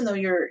to, even though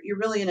you're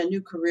really in a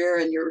new career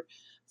and you're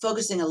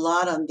focusing a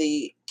lot on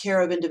the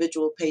care of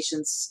individual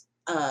patients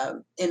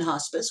in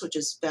hospice, which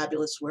is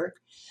fabulous work,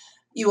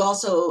 you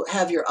also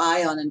have your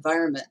eye on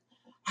environment.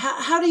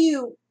 How do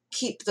you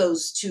keep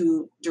those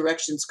two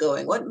directions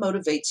going? What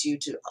motivates you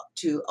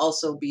to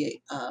also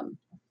be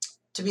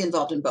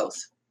involved in both?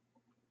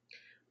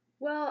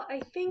 Well,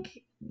 I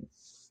think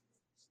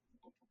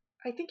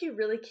you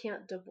really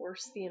can't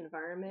divorce the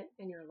environment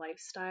and your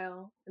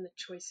lifestyle and the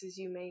choices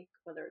you make,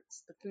 whether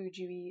it's the food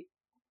you eat,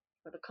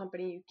 or the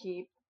company you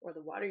keep, or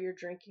the water you're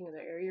drinking, or the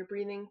air you're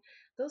breathing.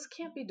 Those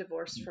can't be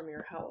divorced from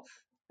your health.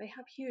 They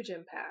have huge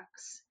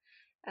impacts.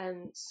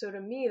 And so to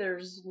me,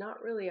 there's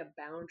not really a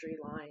boundary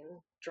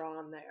line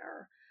drawn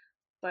there.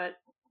 But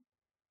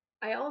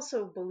I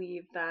also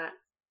believe that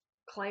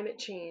climate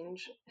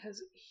change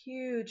has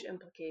huge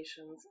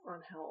implications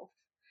on health,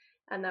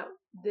 and that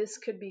this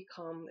could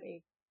become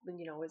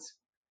is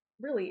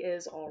really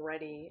is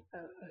already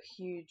a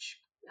huge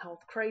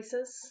health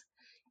crisis.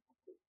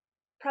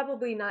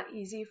 Probably not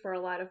easy for a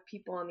lot of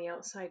people on the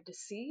outside to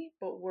see,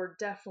 but we're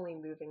definitely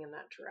moving in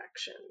that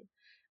direction.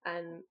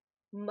 And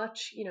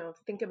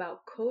think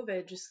about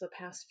COVID just the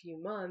past few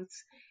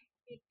months.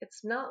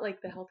 It's not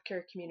like the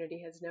healthcare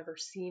community has never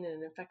seen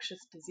an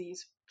infectious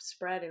disease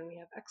spread and we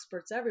have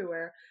experts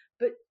everywhere,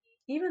 but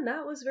even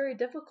that was very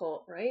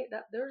difficult, right?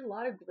 That there's a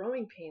lot of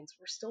growing pains.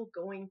 We're still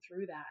going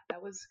through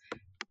that.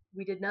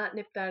 We did not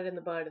nip that in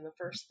the bud in the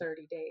first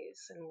 30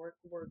 days, and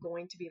we're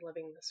going to be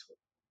living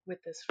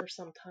with this for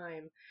some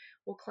time.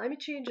 Well,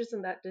 climate change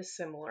isn't that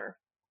dissimilar.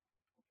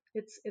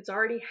 It's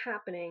already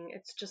happening.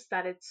 It's just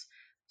that it's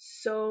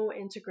so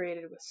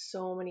integrated with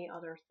so many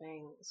other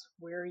things: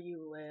 where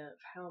you live,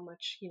 how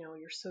much,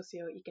 your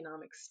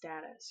socioeconomic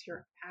status,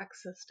 your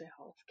access to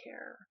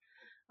healthcare,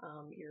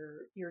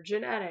 your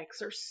genetics.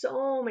 There's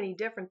so many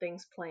different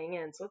things playing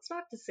in. So it's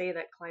not to say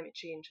that climate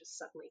change has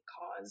suddenly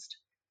caused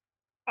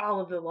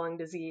all of the lung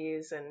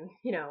disease and,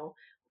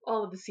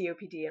 all of the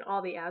COPD and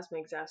all the asthma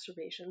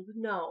exacerbations.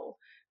 No,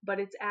 but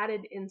it's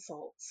added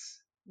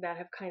insults that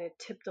have kind of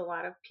tipped a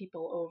lot of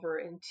people over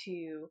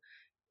into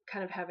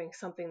kind of having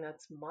something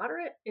that's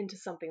moderate into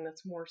something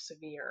that's more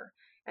severe.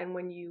 And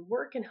when you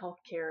work in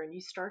healthcare and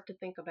you start to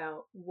think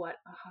about what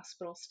a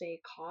hospital stay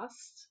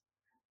costs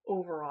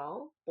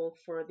overall, both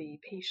for the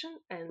patient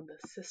and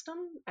the system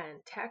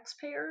and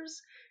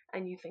taxpayers,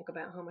 and you think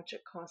about how much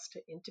it costs to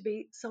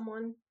intubate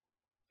someone,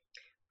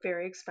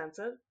 very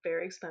expensive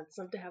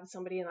to have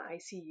somebody in the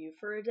ICU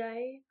for a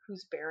day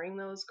who's bearing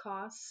those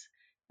costs.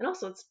 And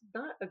also, it's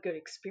not a good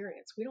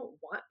experience. We don't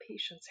want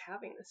patients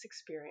having this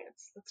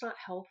experience. That's not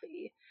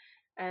healthy.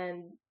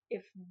 And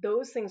if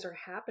those things are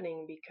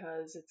happening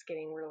because it's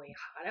getting really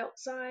hot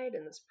outside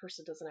and this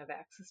person doesn't have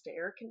access to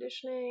air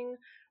conditioning,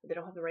 or they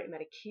don't have the right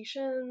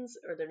medications,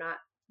 or they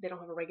don't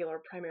have a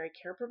regular primary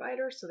care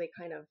provider, so they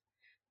kind of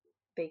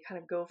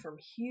go from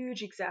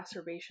huge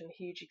exacerbation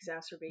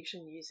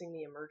using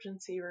the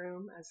emergency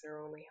room as their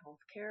only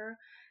health care.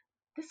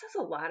 This has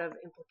a lot of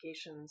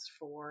implications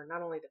for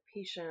not only the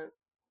patient,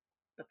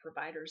 the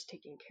providers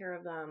taking care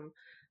of them,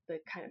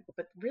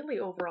 but really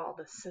overall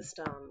the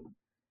system.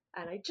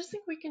 And I just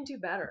think we can do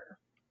better.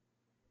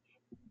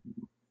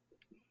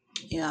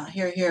 Yeah,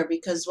 here,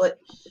 because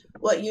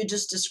what you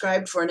just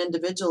described for an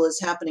individual is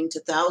happening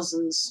to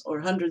thousands or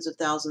hundreds of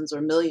thousands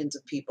or millions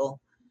of people,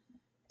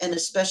 and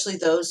especially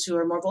those who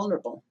are more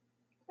vulnerable.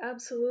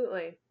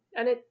 Absolutely.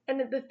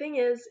 The thing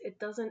is, it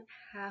doesn't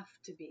have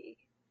to be,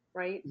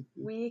 right?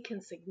 Mm-hmm. We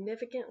can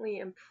significantly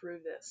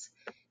improve this.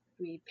 If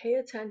we pay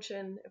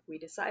attention, if we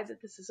decide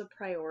that this is a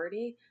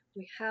priority,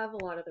 we have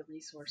a lot of the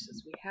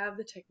resources, we have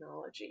the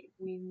technology,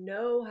 we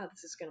know how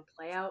this is going to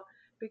play out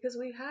because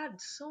we've had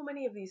so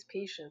many of these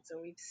patients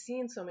and we've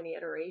seen so many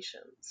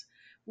iterations.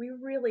 We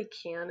really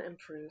can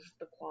improve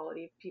the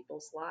quality of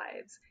people's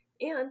lives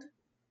and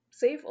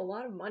save a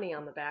lot of money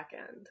on the back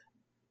end.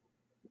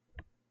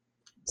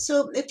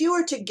 So if you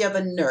were to give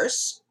a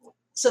nurse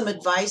some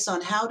advice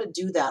on how to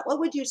do that, what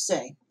would you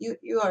say?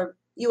 You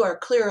are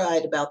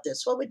clear-eyed about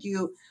this. What would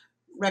you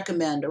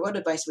recommend, or what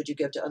advice would you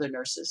give to other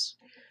nurses?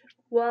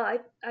 Well,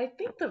 I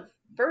think the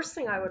first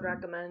thing I would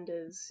recommend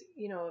is,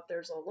 if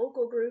there's a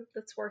local group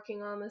that's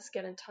working on this,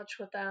 get in touch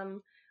with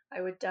them.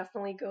 I would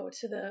definitely go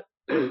to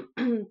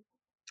the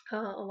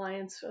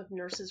Alliance of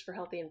Nurses for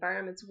Healthy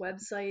Environments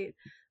website.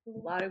 A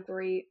lot of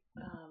great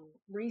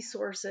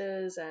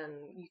resources, and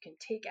you can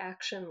take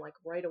action like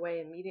right away,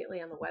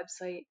 immediately on the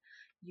website.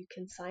 You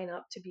can sign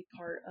up to be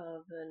part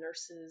of the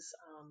nurses'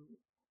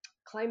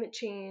 climate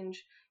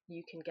change.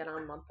 You can get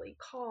on monthly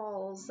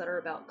calls that are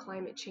about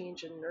climate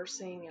change and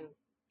nursing, and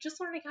just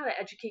learning how to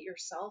educate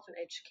yourself and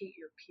educate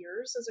your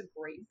peers is a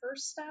great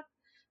first step,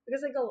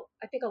 because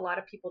I think a lot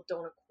of people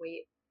don't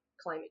equate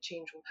climate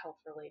change with health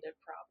related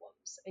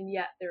problems, and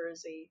yet there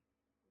is a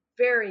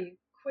very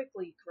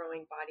quickly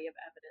growing body of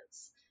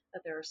evidence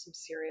that there are some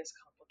serious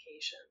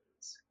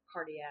complications: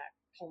 cardiac,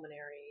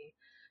 pulmonary,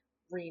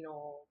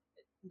 renal,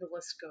 the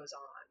list goes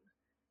on.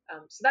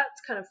 So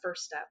that's kind of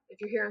first step.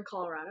 If you're here in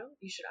Colorado,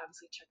 you should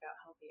obviously check out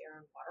Healthy Air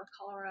and Water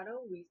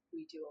Colorado. We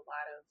do a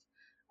lot of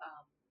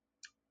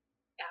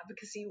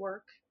advocacy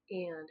work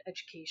and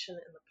education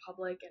in the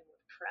public and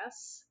with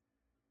press.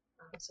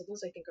 So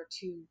those, I think, are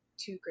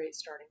two great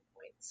starting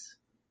points.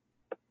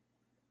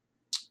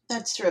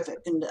 That's terrific,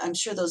 and I'm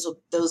sure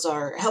those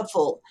are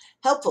helpful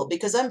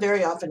because I'm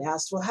very often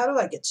asked, well, how do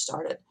I get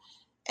started?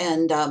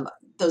 And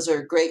those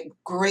are great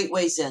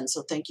ways in.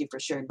 So thank you for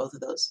sharing both of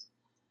those.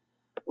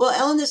 Well,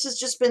 Ellen, this has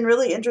just been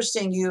really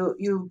interesting.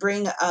 You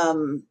bring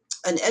an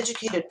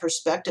educated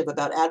perspective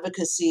about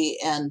advocacy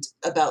and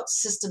about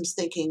systems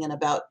thinking and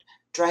about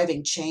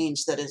driving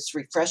change that is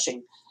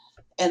refreshing.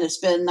 And it's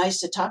been nice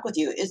to talk with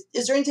you.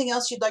 Is there anything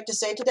else you'd like to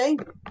say today?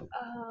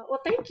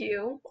 Well, thank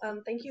you.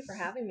 Thank you for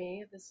having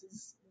me. This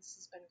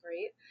has been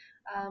great.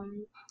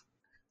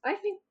 I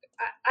think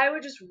I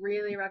would just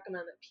really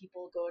recommend that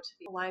people go to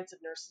the Alliance of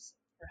Nurses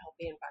for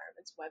Healthy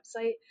Environments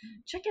website.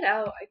 Check it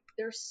out.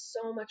 There's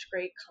so much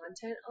great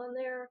content on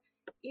there.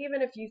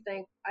 Even if you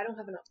think, I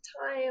don't have enough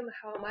time,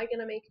 how am I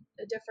going to make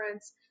a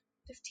difference?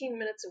 15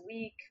 minutes a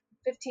week,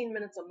 15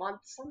 minutes a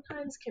month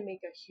sometimes can make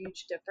a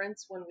huge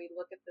difference when we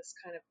look at this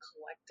kind of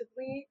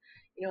collectively.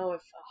 If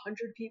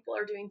 100 people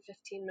are doing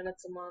 15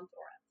 minutes a month,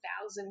 or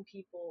 1,000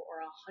 people, or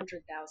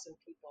 100,000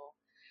 people.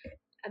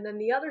 And then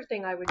the other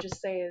thing I would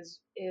just say is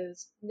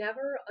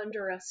never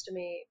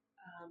underestimate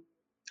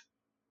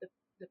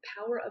the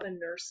power of a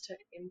nurse to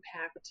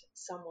impact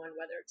someone,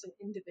 whether it's an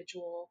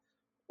individual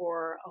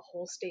or a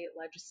whole state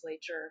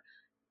legislature.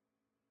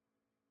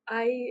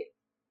 I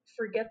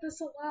forget this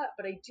a lot,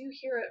 but I do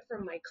hear it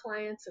from my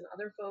clients and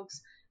other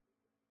folks.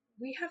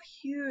 We have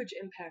huge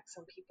impacts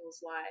on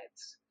people's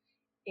lives.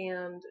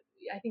 And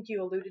I think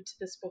you alluded to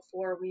this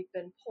before. We've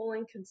been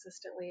polling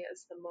consistently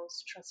as the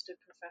most trusted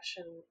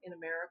profession in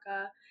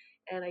America.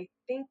 And I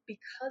think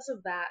because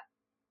of that,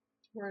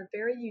 we're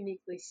very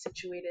uniquely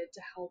situated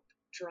to help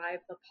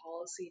drive the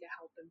policy to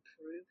help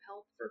improve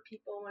health for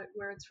people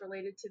where it's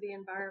related to the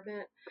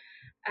environment,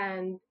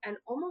 and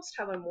almost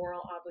have a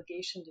moral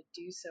obligation to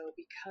do so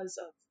because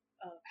of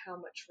how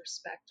much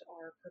respect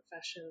our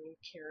profession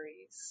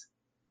carries.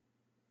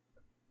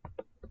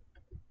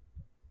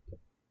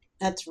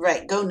 That's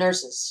right. Go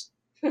nurses.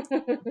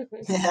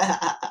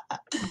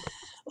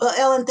 Well,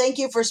 Ellen, thank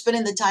you for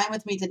spending the time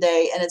with me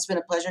today, and it's been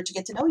a pleasure to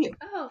get to know you.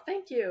 Oh,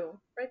 thank you.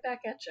 Right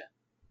back at you.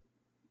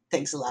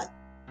 Thanks a lot.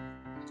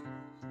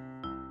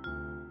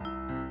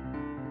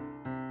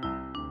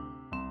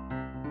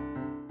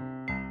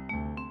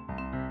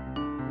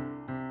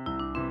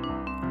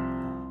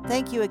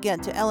 Thank you again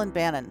to Ellen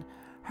Bannon.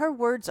 Her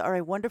words are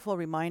a wonderful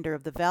reminder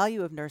of the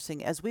value of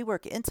nursing as we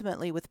work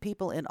intimately with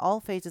people in all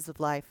phases of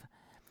life.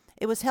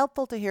 It was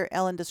helpful to hear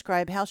Ellen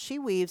describe how she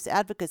weaves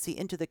advocacy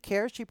into the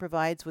care she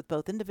provides with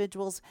both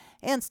individuals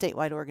and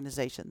statewide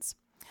organizations.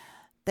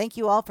 Thank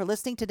you all for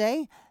listening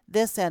today.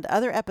 This and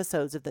other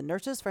episodes of the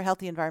Nurses for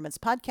Healthy Environments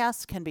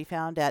podcast can be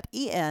found at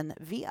envirn.org.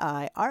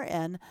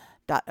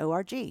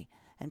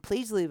 And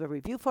please leave a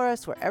review for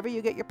us wherever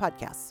you get your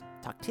podcasts.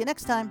 Talk to you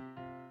next time.